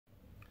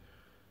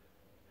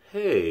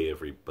Hey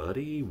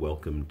everybody,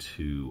 welcome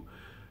to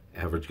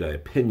Average Guy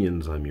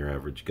Opinions. I'm your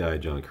average guy,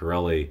 John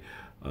Corelli.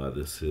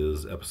 This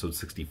is episode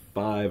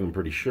 65, I'm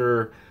pretty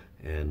sure,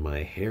 and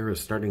my hair is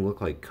starting to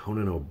look like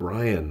Conan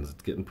O'Brien's.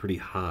 It's getting pretty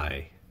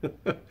high.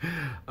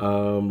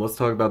 Let's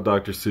talk about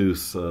Dr.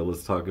 Seuss.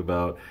 Let's talk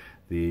about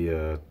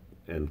the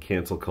and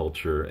cancel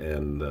culture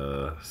and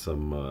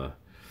some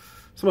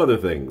other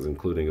things,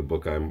 including a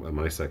book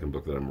my second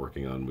book that I'm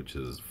working on, which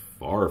is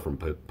far from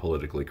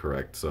politically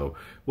correct. So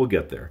we'll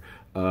get there.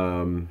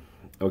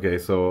 Okay,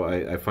 so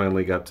I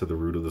finally got to the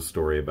root of the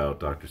story about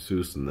Dr.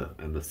 Seuss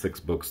and the 6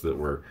 books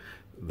that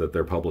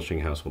their publishing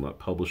house will not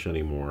publish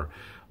anymore.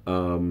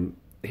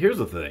 Here's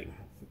the thing,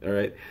 all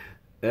right?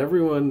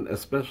 Everyone,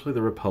 especially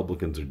the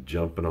Republicans, are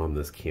jumping on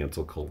this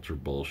cancel culture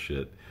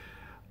bullshit.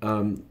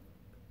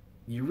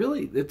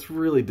 It's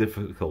really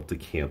difficult to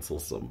cancel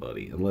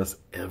somebody unless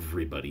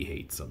everybody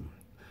hates them.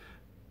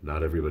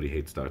 Not everybody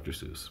hates Dr.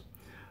 Seuss.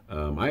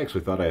 I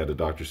actually thought I had a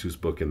Dr.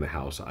 Seuss book in the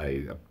house.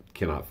 I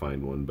cannot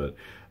find one, but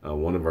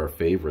one of our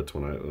favorites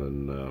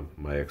when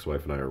my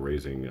ex-wife and I were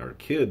raising our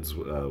kids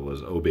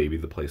was Oh Baby,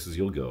 the Places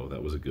You'll Go.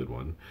 That was a good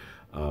one.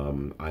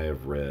 I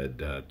have read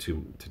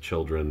to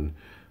children,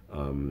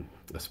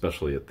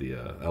 especially at the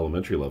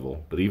elementary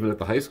level, but even at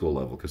the high school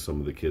level, because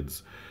some of the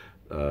kids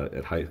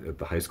at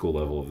the high school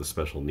level of the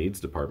special needs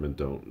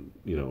department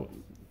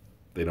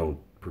they don't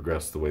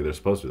progress the way they're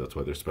supposed to. That's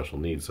why they're special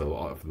needs. So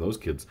often those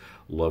kids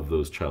love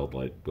those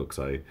childlike books.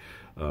 I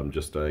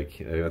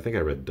think I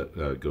read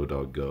Go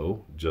Dog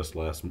Go just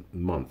last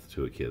month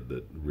to a kid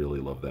that really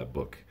loved that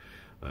book.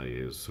 He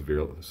has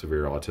severe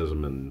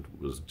autism and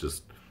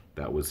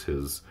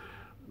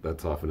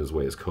that's often his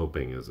way of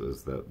coping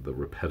is that the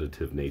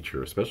repetitive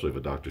nature, especially of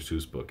a Dr.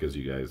 Seuss book, as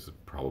you guys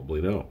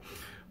probably know.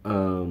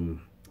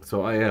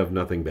 So I have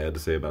nothing bad to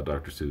say about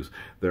Dr. Seuss.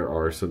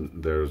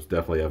 There's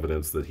definitely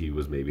evidence that he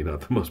was maybe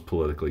not the most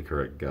politically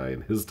correct guy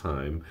in his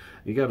time.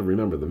 You got to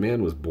remember, the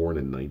man was born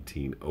in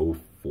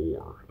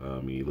 1904.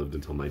 He lived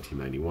until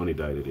 1991. He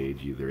died at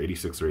age either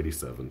 86 or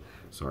 87.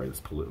 Sorry,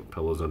 this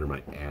pillow's under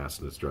my ass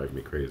and it's driving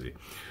me crazy.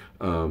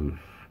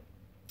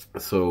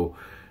 So,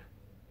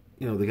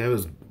 the guy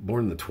was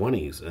born in the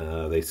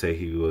 20s. They say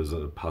he was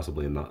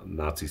possibly a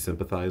Nazi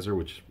sympathizer,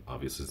 which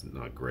obviously is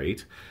not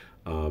great.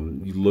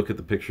 You look at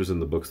the pictures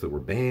in the books that were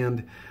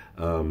banned.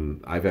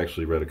 I've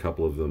actually read a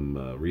couple of them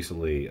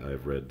recently.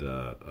 I've read,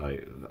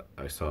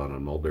 I saw it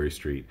on Mulberry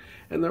Street,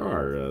 and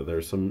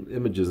there's some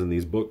images in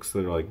these books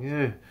that are like,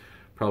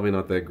 probably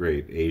not that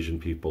great. Asian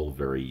people,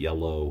 very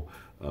yellow,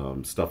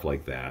 stuff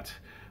like that.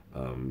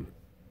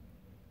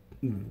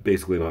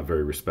 Basically not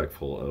very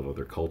respectful of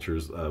other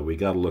cultures. We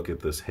got to look at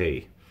this.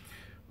 Hey,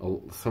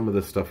 some of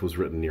this stuff was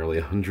written nearly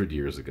 100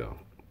 years ago.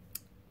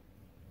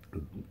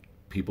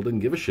 People didn't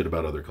give a shit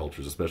about other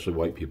cultures, especially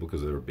white people,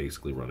 because they were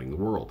basically running the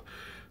world.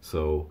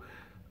 So,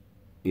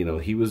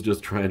 he was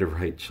just trying to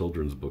write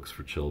children's books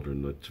for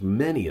children, which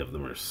many of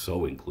them are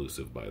so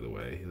inclusive, by the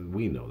way.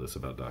 We know this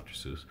about Dr.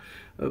 Seuss.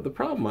 The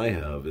problem I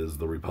have is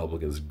the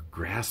Republicans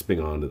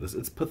grasping onto this.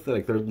 It's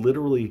pathetic. They're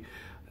literally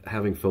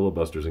having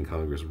filibusters in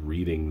Congress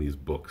reading these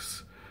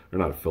books. Or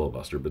not a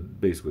filibuster,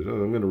 but basically,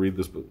 I'm going to read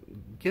this book.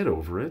 Get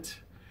over it.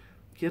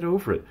 Get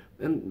over it.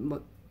 And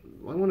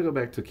I want to go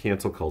back to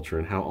cancel culture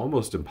and how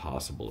almost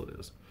impossible it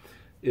is.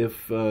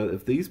 If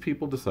these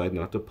people decide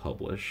not to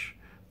publish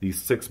these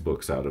 6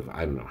 books out of,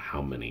 I don't know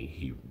how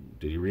many,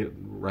 did he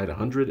write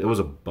 100? It was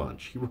a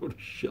bunch. He wrote a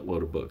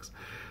shitload of books.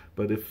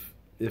 But if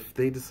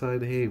they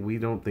decide, hey, we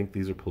don't think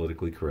these are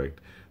politically correct,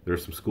 there are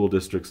some school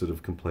districts that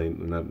have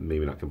complained,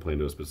 maybe not complained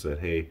to us, but said,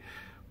 hey,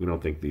 we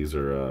don't think these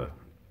are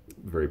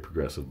very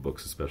progressive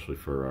books, especially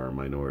for our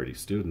minority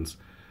students.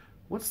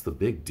 What's the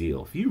big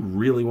deal? If you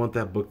really want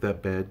that book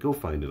that bad, go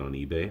find it on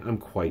eBay. I'm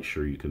quite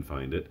sure you can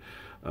find it.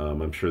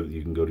 I'm sure that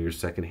you can go to your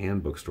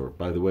secondhand bookstore.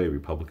 By the way,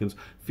 Republicans,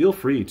 feel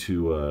free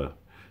to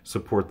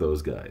support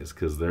those guys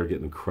because they're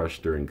getting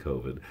crushed during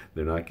COVID.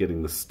 They're not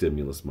getting the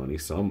stimulus money.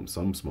 Some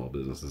small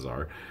businesses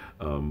are.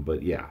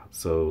 But yeah,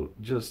 so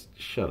just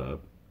shut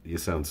up. You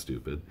sound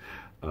stupid.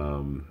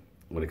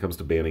 When it comes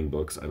to banning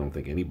books, I don't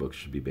think any books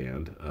should be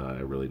banned. I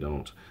really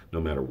don't,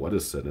 no matter what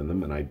is said in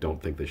them, and I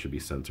don't think they should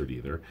be censored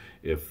either.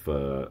 If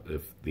the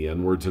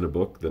N-word's in a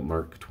book that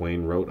Mark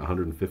Twain wrote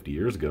 150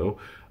 years ago,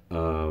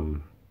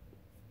 don't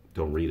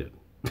read it.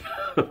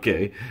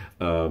 Okay?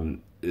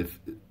 If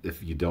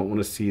you don't want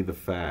to see the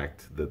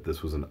fact that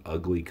this was an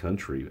ugly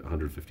country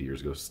 150 years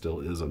ago,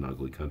 still is an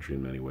ugly country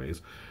in many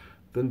ways,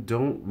 then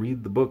don't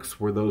read the books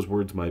where those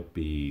words might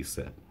be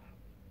said.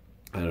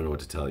 I don't know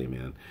what to tell you,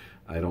 man.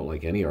 I don't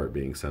like any art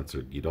being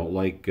censored. You don't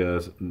like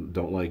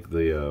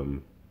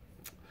the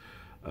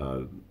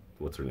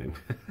what's her name?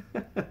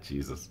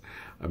 Jesus.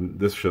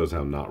 This shows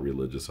how not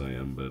religious I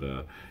am.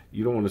 But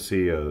you don't want to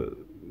see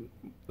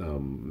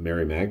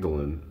Mary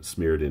Magdalene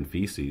smeared in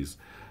feces.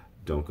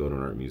 Don't go to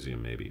an art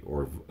museum, maybe,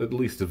 or at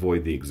least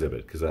avoid the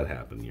exhibit, because that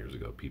happened years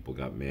ago. People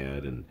got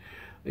mad, and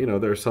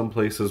there are some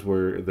places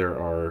where there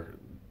are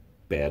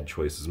bad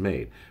choices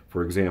made.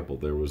 For example,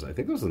 I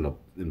think it was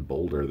in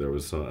Boulder, there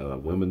was a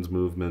women's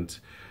movement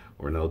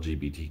or an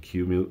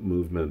LGBTQ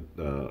movement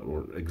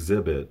or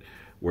exhibit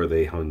where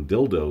they hung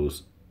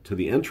dildos to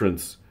the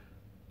entrance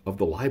of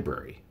the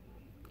library.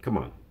 Come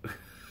on.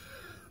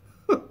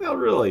 Not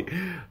really.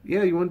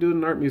 Yeah, you want to do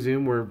an art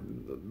museum where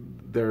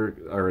there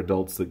are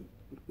adults that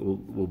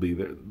will be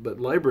there. But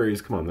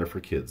libraries, come on, they're for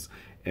kids.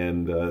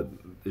 And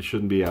it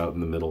shouldn't be out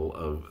in the middle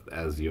of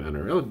as you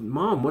enter. Oh,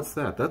 Mom, what's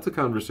that? That's a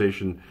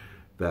conversation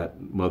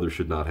that mother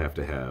should not have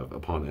to have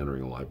upon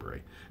entering a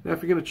library. Now,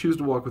 if you're going to choose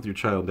to walk with your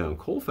child down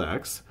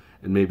Colfax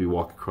and maybe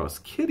walk across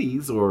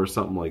Kitty's or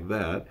something like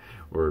that,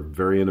 or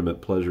Very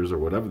Intimate Pleasures or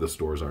whatever the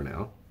stores are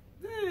now,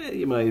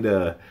 you might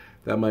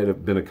that might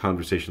have been a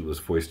conversation that was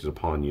foisted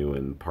upon you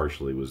and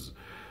partially was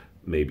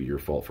maybe your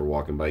fault for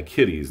walking by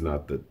Kitty's.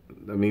 Not that,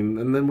 I mean,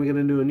 and then we're going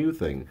to do a new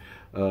thing.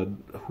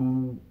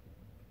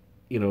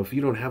 If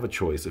you don't have a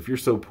choice, if you're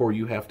so poor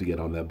you have to get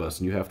on that bus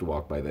and you have to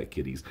walk by that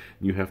Kitty's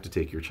and you have to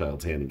take your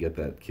child's hand and get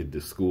that kid to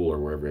school or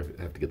wherever you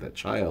have to get that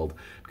child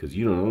because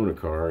you don't own a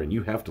car and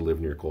you have to live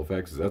near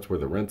Colfax because that's where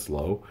the rent's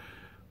low,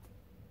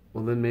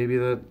 well, then maybe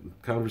that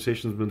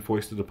conversation's been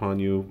foisted upon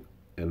you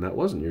and that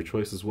wasn't your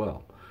choice as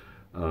well.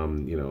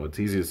 It's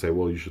easy to say,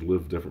 well, you should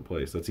live a different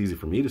place. That's easy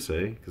for me to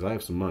say because I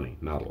have some money.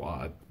 Not a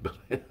lot, but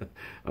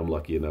I'm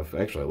lucky enough.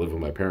 Actually, I live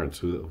with my parents.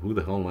 Who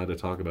the hell am I to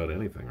talk about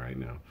anything right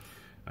now?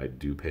 I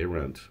do pay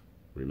rent.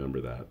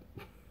 Remember that.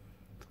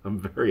 I'm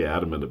very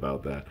adamant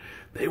about that.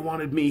 They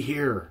wanted me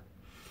here.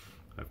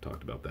 I've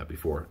talked about that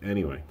before.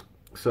 Anyway,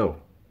 so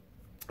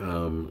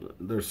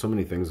there's so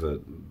many things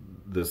that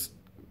this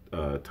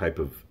type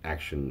of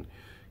action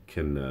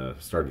can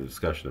start a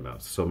discussion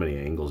about. So many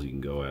angles you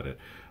can go at it.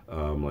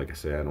 Like I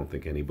say, I don't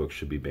think any book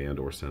should be banned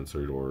or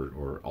censored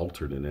or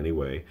altered in any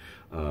way.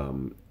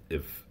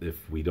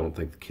 If we don't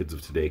think the kids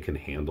of today can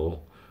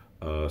handle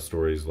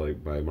stories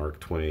like by Mark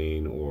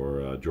Twain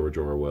or George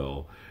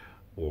Orwell,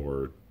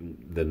 or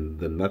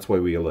then that's why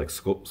we elect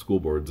school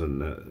boards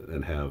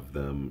and have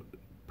them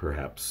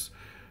perhaps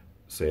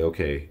say,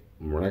 okay,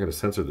 we're not going to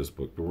censor this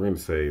book, but we're going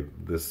to say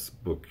this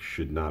book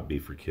should not be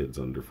for kids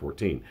under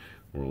 14.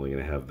 We're only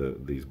going to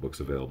have these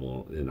books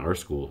available in our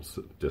school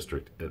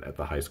district at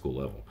the high school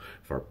level.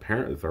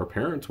 If our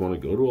parents want to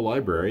go to a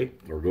library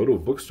or go to a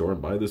bookstore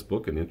and buy this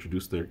book and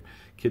introduce their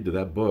kid to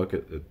that book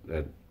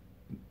at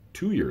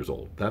 2 years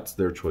old, that's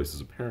their choice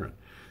as a parent.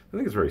 I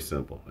think it's very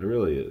simple. It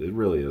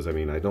really is. I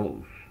mean,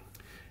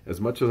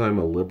 as much as I'm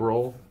a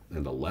liberal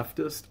and a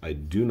leftist, I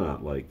do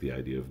not like the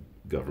idea of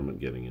government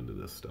getting into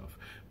this stuff.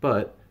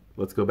 But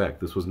let's go back.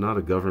 This was not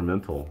a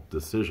governmental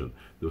decision.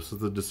 This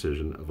was the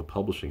decision of a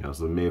publishing house.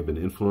 They may have been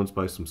influenced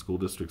by some school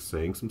districts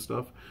saying some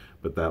stuff,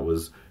 but that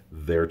was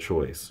their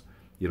choice.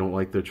 You don't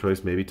like their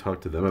choice, maybe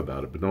talk to them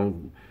about it, but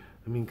don't,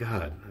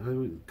 God,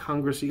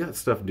 Congress, you got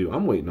stuff to do.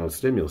 I'm waiting on a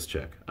stimulus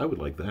check. I would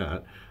like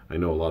that. I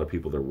know a lot of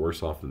people that are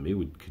worse off than me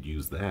could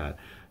use that.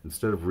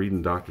 Instead of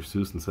reading Dr.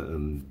 Seuss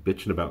and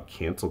bitching about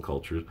cancel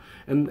culture.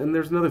 And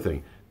there's another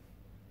thing.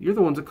 You're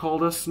the ones that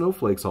called us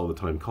snowflakes all the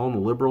time, calling the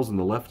liberals and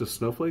the leftists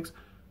snowflakes.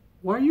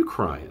 Why are you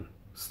crying?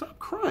 Stop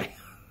crying.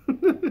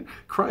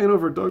 Crying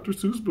over a Dr.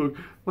 Seuss book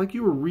like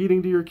you were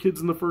reading to your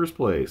kids in the first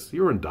place.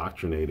 You were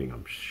indoctrinating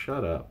them.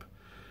 Shut up.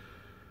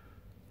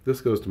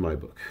 This goes to my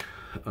book.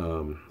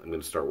 I'm going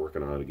to start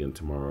working on it again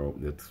tomorrow.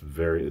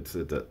 It's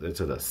at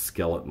a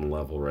skeleton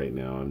level right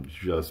now. I'm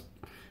just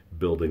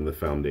building the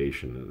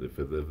foundation. If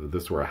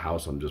this were a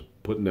house, I'm just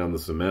putting down the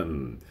cement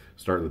and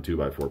starting the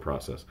 2x4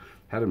 process.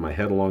 Had it in my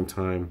head a long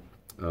time,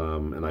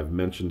 and I've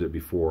mentioned it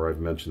before. I've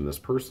mentioned this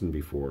person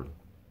before.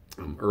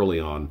 Early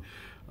on,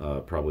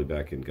 probably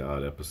back in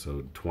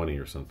episode 20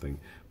 or something,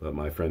 but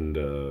my friend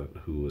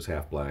who was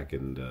half black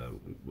and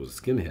was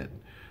a skinhead,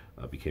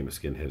 became a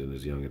skinhead in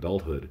his young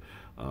adulthood.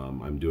 I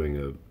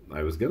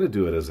was going to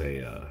do it as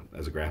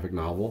a graphic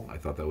novel. I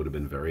thought that would have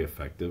been very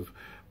effective,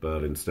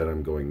 but instead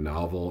I'm going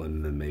novel,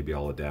 and then maybe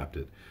I'll adapt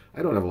it.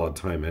 I don't have a lot of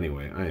time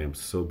anyway. I am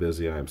so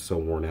busy. I am so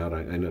worn out.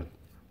 I know.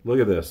 Look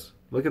at this.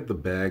 Look at the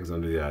bags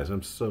under the eyes.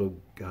 I'm so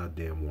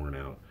goddamn worn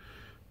out.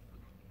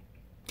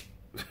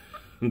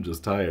 I'm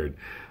just tired.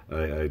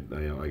 I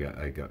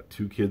got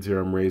 2 kids here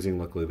I'm raising.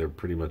 Luckily, they're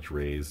pretty much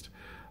raised.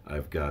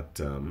 I've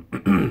got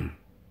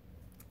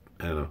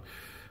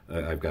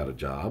I've got a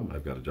job.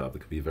 I've got a job that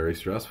can be very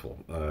stressful.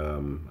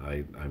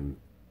 I'm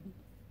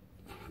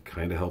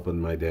kind of helping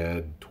my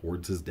dad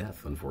towards his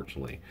death.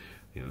 Unfortunately,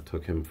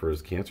 took him for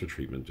his cancer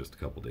treatment just a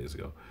couple days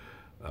ago.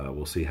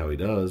 We'll see how he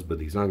does,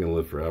 but he's not going to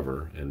live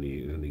forever, and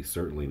he's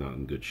certainly not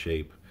in good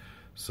shape.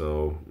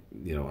 So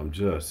I'm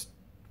just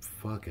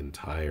fucking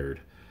tired.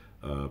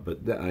 But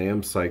I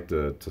am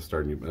psyched to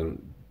start. I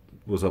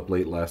was up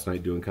late last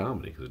night doing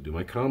comedy because I do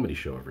my comedy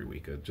show every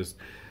week.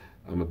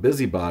 I'm a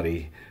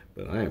busybody,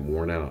 but I am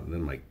worn out. And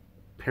then my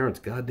parents'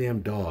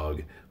 goddamn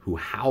dog, who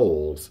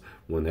howls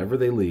whenever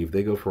they leave.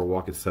 They go for a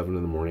walk at 7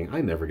 in the morning.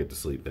 I never get to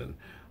sleep in.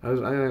 I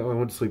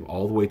went to sleep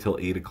all the way till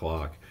 8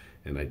 o'clock,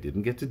 and I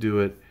didn't get to do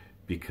it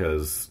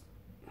because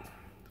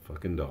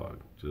fucking dog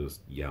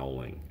just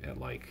yowling at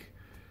like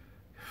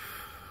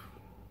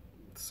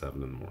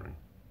 7 in the morning.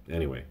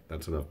 Anyway,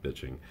 that's enough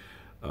bitching.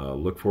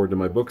 Look forward to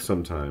my book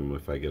sometime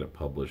if I get it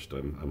published.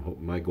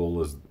 My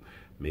goal is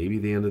maybe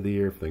the end of the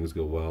year if things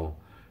go well.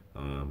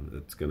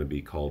 It's going to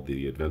be called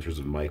The Adventures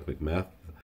of Mike McMeth.